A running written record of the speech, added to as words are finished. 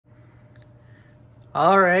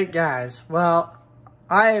Alright guys, well,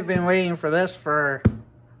 I have been waiting for this for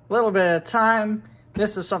a little bit of time.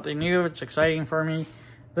 This is something new, it's exciting for me.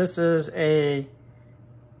 This is a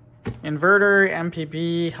inverter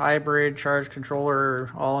Mppt hybrid charge controller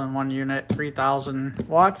all in one unit, 3000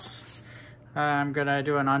 watts. I'm gonna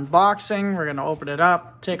do an unboxing. We're gonna open it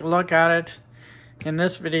up, take a look at it in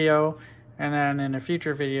this video, and then in a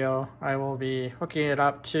future video I will be hooking it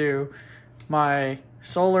up to my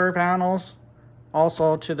solar panels,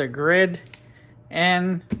 also to the grid,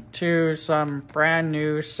 and to some brand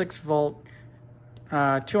new 6 volt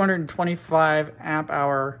 225 amp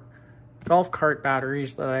hour golf cart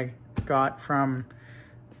batteries that I got from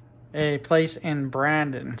a place in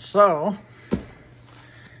Brandon. So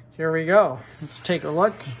here we go, let's take a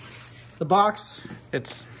look. The box,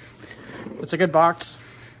 it's a good box.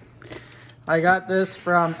 I got this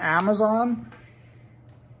from Amazon,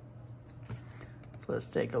 so let's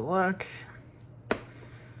take a look.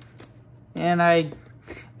 And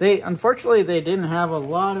unfortunately they didn't have a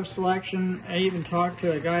lot of selection. I even talked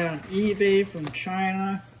to a guy on eBay from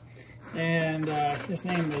China, and his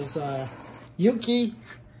name is Yuki,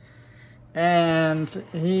 and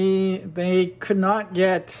they could not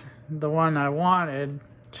get the one I wanted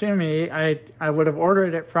to me. I would have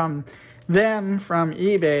ordered it from them from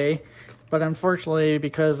eBay, but unfortunately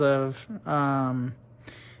because of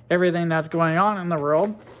everything that's going on in the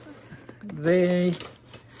world, they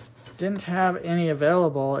didn't have any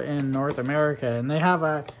available in North America, and they have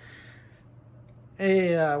a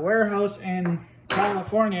warehouse in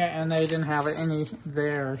California, and they didn't have any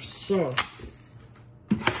there. So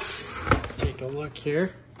take a look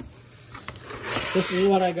here. This is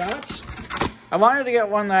what I got. I wanted to get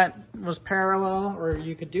one that was parallel, or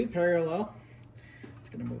you could do parallel. It's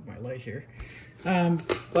gonna move my light here,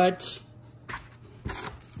 but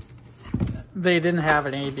they didn't have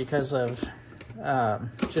any because of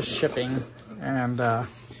just shipping and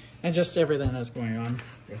just everything that's going on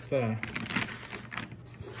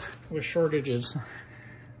with shortages,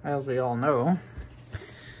 as we all know.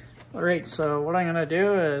 All right, so what I'm gonna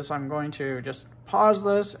do is I'm going to just pause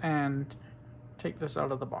this and take this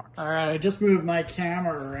out of the box. All right, I just moved my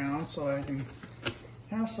camera around so I can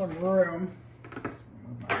have some room.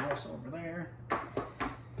 Move my mouse over there.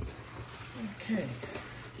 Okay,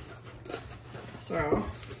 so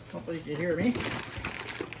hopefully you can hear me.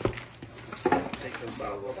 Take this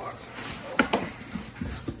out of the box.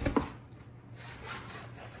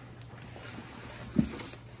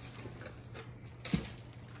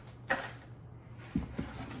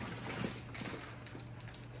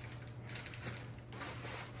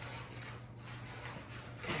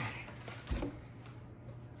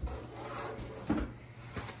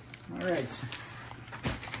 All right.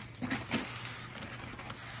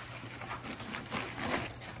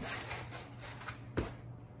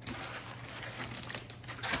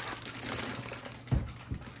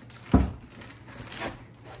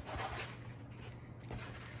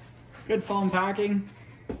 Good foam packing.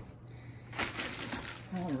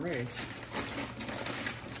 All right.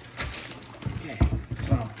 Okay,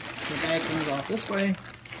 so the bag comes off this way,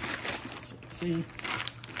 as you can see.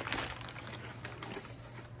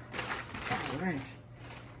 All right.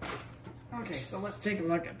 Okay, so let's take a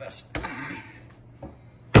look at this.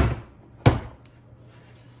 It's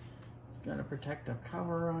got a protective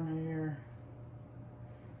cover on here.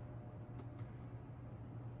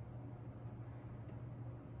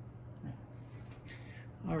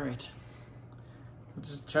 All right, I'm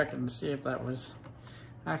just checking to see if that was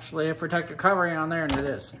actually a protective covering on there, and it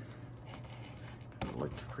is. It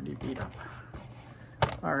looked pretty beat up.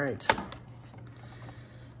 All right.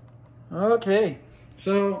 Okay,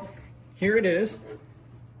 so here it is.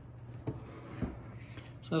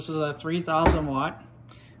 So this is a 3000 watt.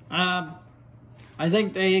 I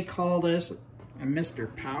think they call this a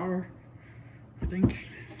Mr. Power, I think.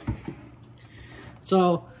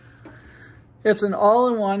 So it's an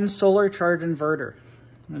all-in-one solar charge inverter.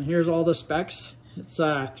 And here's all the specs. It's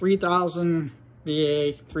 3000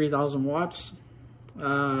 VA, 3000 watts.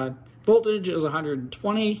 Voltage is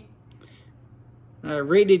 120.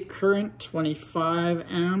 Rated current 25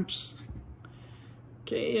 amps.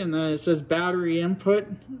 Okay, and then it says battery input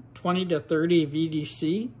 20 to 30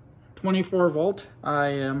 VDC, 24 volt. I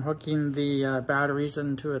am hooking the batteries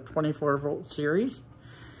into a 24 volt series.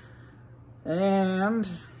 And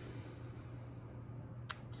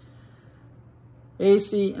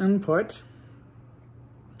AC input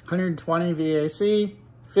 120 VAC,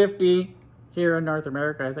 50 here in North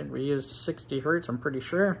America. I think we use 60 hertz, I'm pretty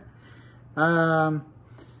sure.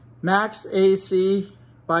 Max AC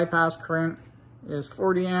bypass current is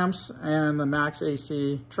 40 amps, and the max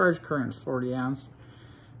AC charge current is 40 amps.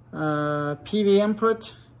 PV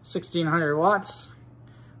input, 1600 watts,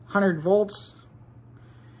 100 volts,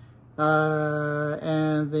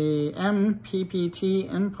 and the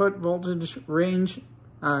Mppt input voltage range,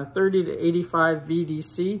 30 to 85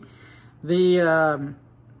 VDC. The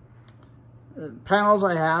panels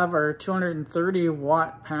I have are 230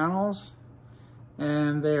 watt panels,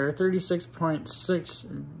 and they're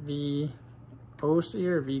 36.6 VOC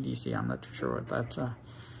or VDC. I'm not too sure what that,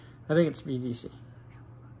 I think it's VDC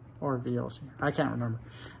or VOC. I can't remember.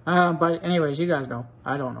 But anyways, you guys know.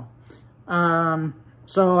 I don't know.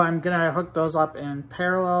 So I'm gonna hook those up in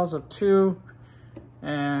parallels of 2,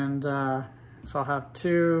 and so I'll have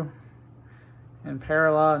 2 in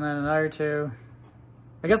parallel and then another 2.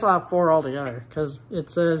 I guess I'll have 4 altogether because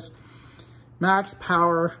it says max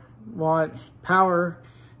power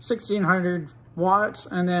 1600 watts,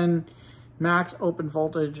 and then max open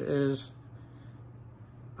voltage is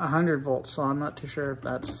 100 volts. So I'm not too sure if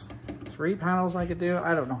that's 3 panels I could do.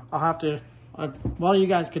 I don't know. I'll have to, well, you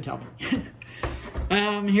guys can tell me.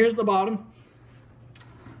 Here's the bottom.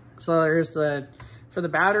 So there's the, for the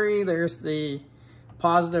battery, there's the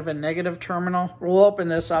positive and negative terminal. We'll open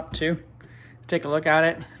this up too. Take a look at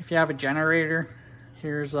it. If you have a generator,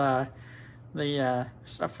 here's the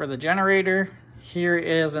stuff for the generator. Here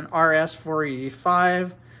is an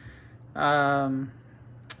RS485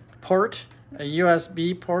 port, a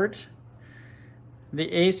USB port, the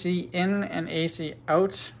AC in and AC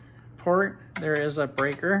out port. There is a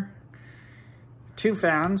breaker, 2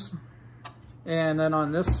 fans, and then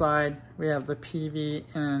on this side we have the PV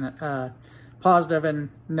and positive and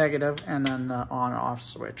negative, and then the on-off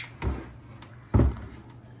switch.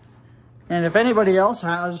 And if anybody else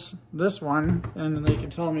has this one and they can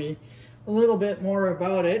tell me a little bit more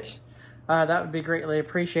about it, that would be greatly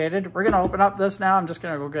appreciated. We're gonna open up this now. I'm just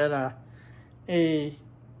gonna go get a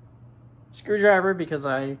screwdriver because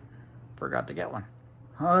I forgot to get one.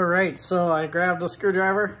 All right, so I grabbed a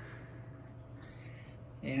screwdriver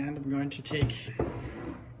and I'm going to take,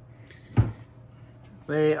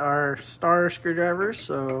 they are star screwdrivers,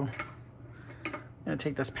 so I'm gonna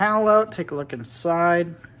take this panel out, take a look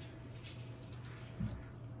inside.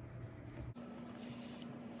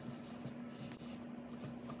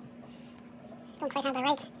 Don't quite have the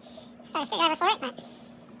right star screwdriver for it, but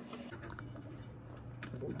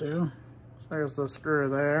it'll do. So there's the screw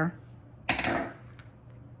there.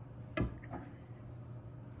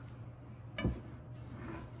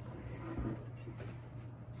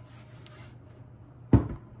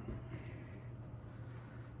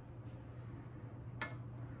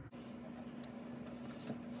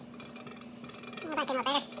 well, that came out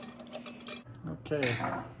better. Okay,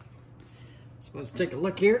 so let's take a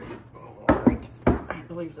look here. All right, I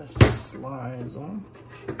believe this just slides on.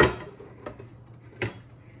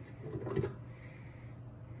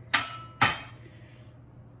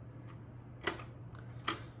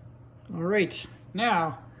 All right,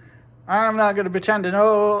 now I'm not going to pretend to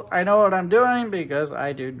know I know what I'm doing because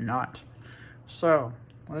I do not. So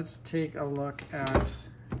let's take a look at.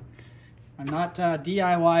 I'm not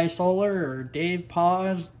DIY Solar or David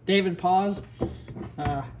Paz.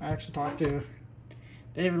 I actually talk to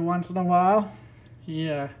David once in a while. He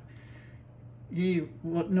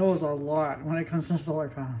knows a lot when it comes to solar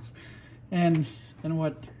panels and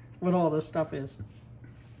what all this stuff is.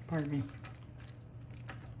 Pardon me.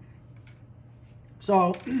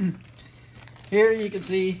 So here you can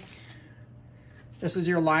see this is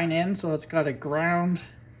your line in, so it's got a ground.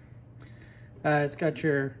 It's got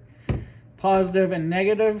your positive and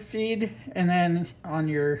negative feed, and then on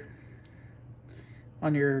your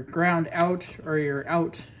ground out, or your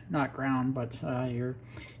out, not ground, but your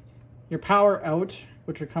power out,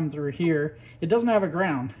 which would come through here. It doesn't have a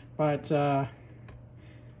ground, but I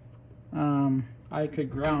could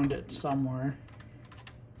ground it somewhere.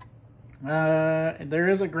 There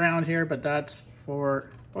is a ground here, but that's for,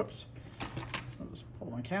 whoops, I'll just pull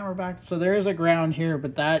my camera back. So there is a ground here,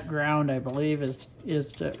 but that ground I believe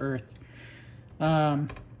is to earth.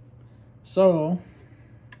 So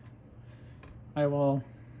I will,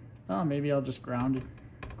 well, maybe I'll just ground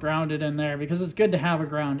it in there because it's good to have a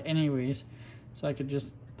ground anyways. So I could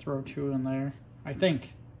just throw 2 in there, I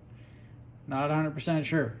think. Not 100%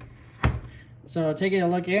 sure. So taking a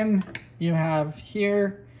look in, you have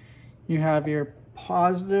here, you have your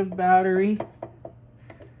positive battery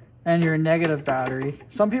and your negative battery.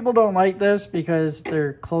 Some people don't like this because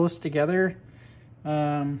they're close together.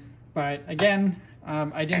 But again,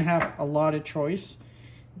 I didn't have a lot of choice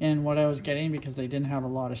in what I was getting because they didn't have a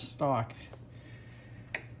lot of stock.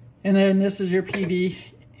 And then this is your PV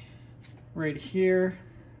right here.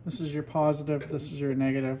 This is your positive, this is your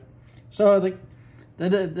negative. So the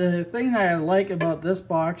The thing that I like about this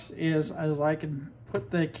box is I can put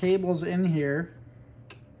the cables in here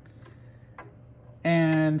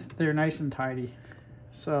and they're nice and tidy.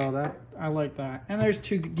 So that I like that. And there's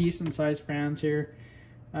two decent sized fans here.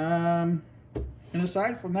 And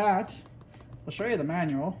aside from that, I'll show you the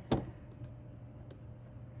manual.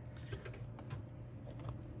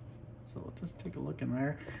 So we'll just take a look in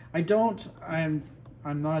there.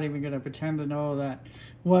 I'm not even going to pretend to know that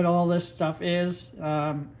what all this stuff is.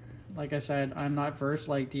 Like I said, I'm not versed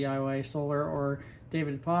like DIY Solar or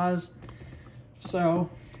David Paz. So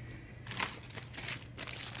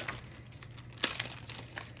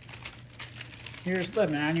here's the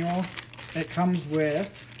manual. It comes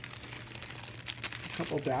with a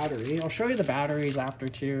couple batteries. I'll show you the batteries after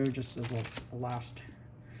too, just as will last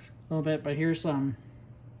a little bit. But here's some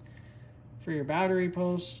for your battery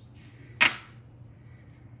posts.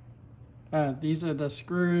 These are the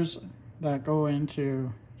screws that go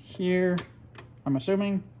into here, I'm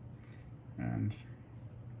assuming. And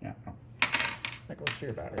yeah, no, that goes to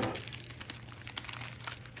your battery.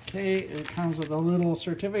 Okay, it comes with a little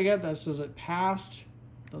certificate that says it passed.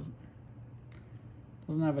 Doesn't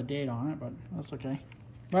have a date on it, but that's okay.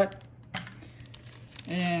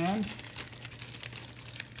 And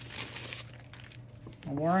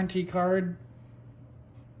a warranty card.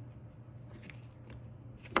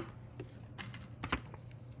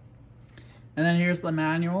 And then here's the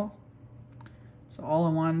manual. So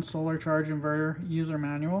all-in-one solar charge inverter user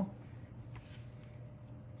manual.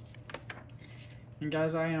 And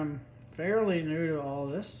guys, I am fairly new to all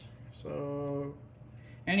this, so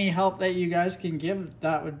any help that you guys can give,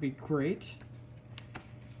 that would be great.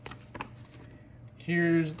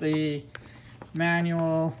 Here's the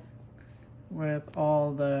manual with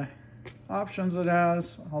all the options it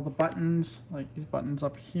has, all the buttons, like these buttons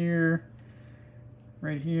up here,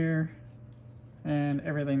 right here, and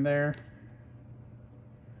everything there.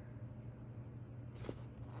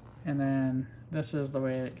 And then this is the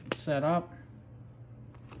way it's set up.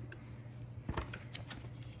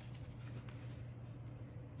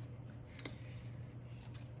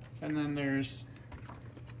 And then there's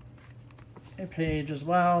a page as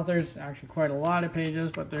well. There's actually quite a lot of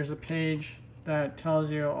pages, but there's a page that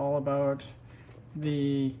tells you all about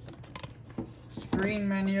the screen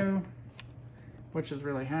menu, which is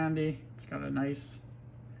really handy. It's got a nice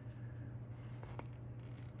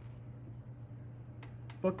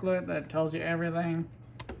booklet that tells you everything.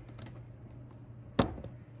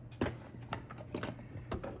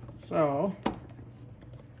 So,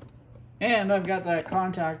 and I've got that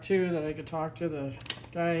contact too that I could talk to the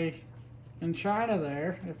guy in China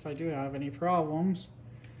there if I do have any problems.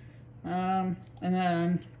 And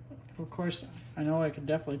then, of course, I know I could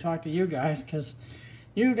definitely talk to you guys because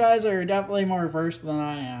you guys are definitely more versed than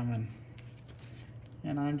I am,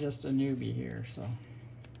 and I'm just a newbie here.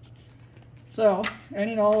 So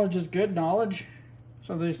any knowledge is good knowledge.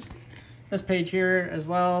 So this page here as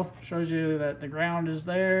well shows you that the ground is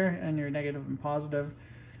there and your negative and positive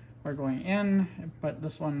are going in, but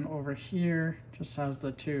this one over here just has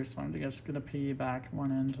the two, so I'm just going to piggyback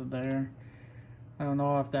one into there. I don't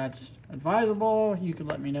know if that's advisable. You could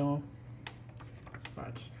let me know.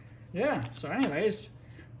 But yeah, so anyways,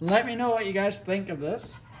 let me know what you guys think of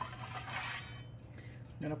this.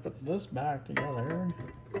 I'm going to put this back together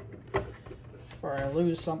before I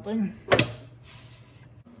lose something.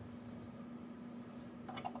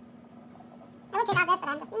 I would take out this, but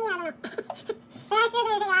I'm just, I don't know. There are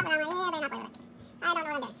screws and everything off, but I'm like, yeah, I better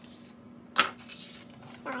not play with it. I don't know what I'm doing.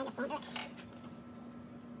 So I just won't do it.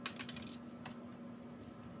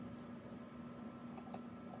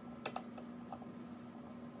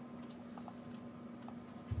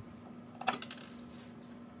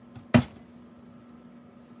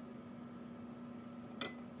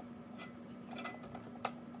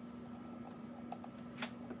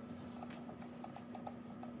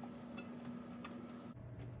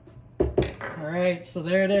 Alright, so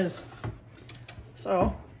there it is.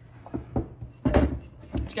 So,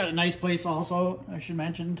 it's got a nice place also, I should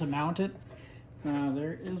mention, to mount it.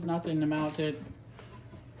 There is nothing to mount it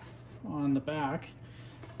on the back,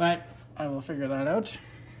 but I will figure that out.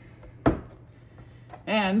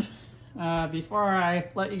 And before I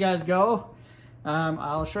let you guys go,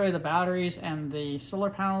 I'll show you the batteries and the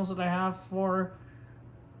solar panels that I have for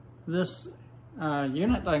this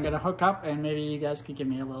unit that I'm going to hook up, and maybe you guys could give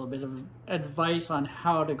me a little bit of advice on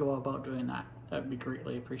how to go about doing that. That would be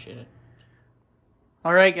greatly appreciated.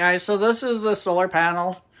 Alright guys, so this is the solar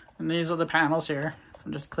panel, and these are the panels here.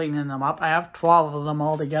 I'm just cleaning them up. I have 12 of them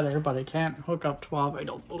all together, but I can't hook up 12, I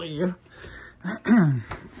don't believe.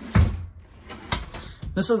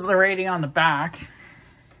 This is the rating on the back.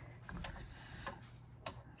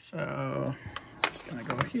 So just gonna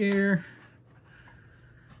go here.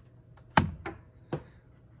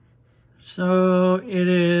 So it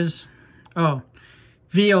is, oh,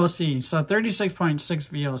 VOC, so 36.6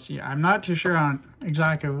 VOC. I'm not too sure on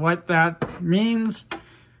exactly what that means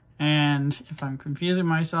and if I'm confusing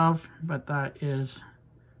myself, but that is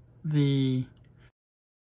the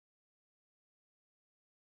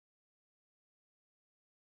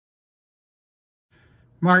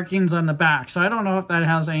markings on the back. So I don't know if that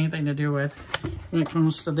has anything to do with when it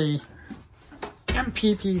comes to the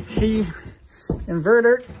Mppt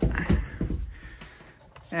inverter.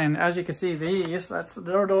 And as you can see, these, that's the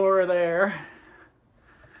door there.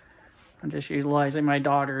 I'm just utilizing my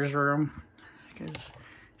daughter's room because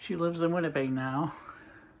she lives in Winnipeg now.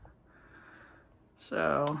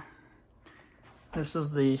 So this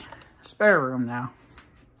is the spare room now.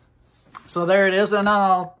 So there it is, and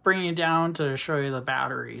I'll bring you down to show you the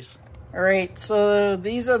batteries. All right, so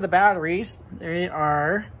these are the batteries. They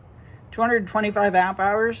are 225 amp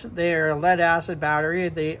hours. They are a lead acid battery.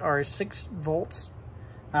 They are 6 volts.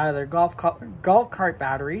 They're golf cart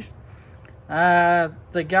batteries.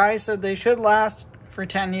 The guy said they should last for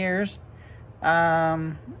 10 years.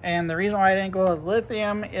 And the reason why I didn't go with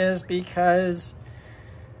lithium is because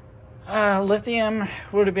lithium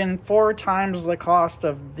would have been 4 times the cost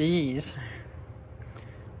of these.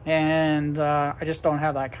 And I just don't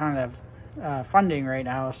have that kind of funding right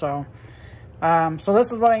now. So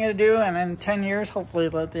this is what I'm going to do. And in 10 years, hopefully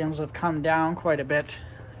lithiums have come down quite a bit.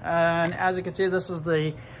 And as you can see, this is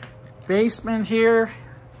the basement here.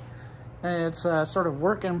 It's a sort of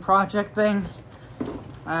work in project thing.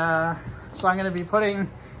 So I'm going to be putting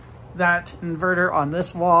that inverter on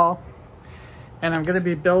this wall. And I'm going to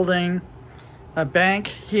be building a bank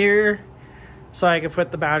here so I can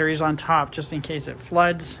put the batteries on top just in case it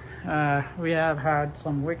floods. We have had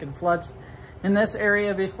some wicked floods in this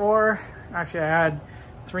area before. Actually, I had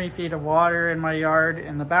 3 feet of water in my yard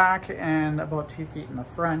in the back and about 2 feet in the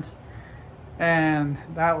front. And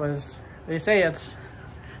that was, they say it's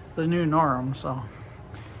the new norm, so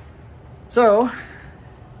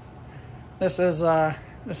this is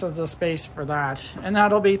the space for that. And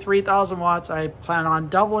that'll be 3,000 watts. I plan on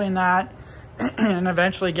doubling that and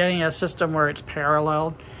eventually getting a system where it's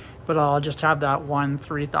paralleled, but I'll just have that one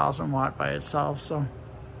 3,000 watt by itself. So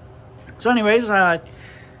anyways,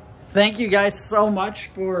 thank you guys so much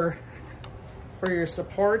for your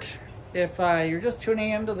support. If you're just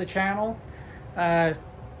tuning into the channel,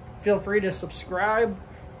 feel free to subscribe,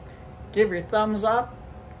 give your thumbs up,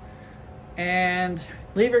 and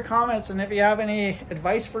leave your comments. And if you have any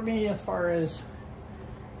advice for me as far as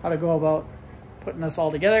how to go about putting this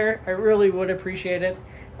all together, I really would appreciate it.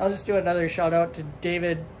 I'll just do another shout out to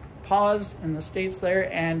David Paz in the States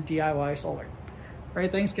there and DIY Solar. All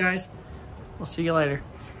right, thanks guys. We'll see you later.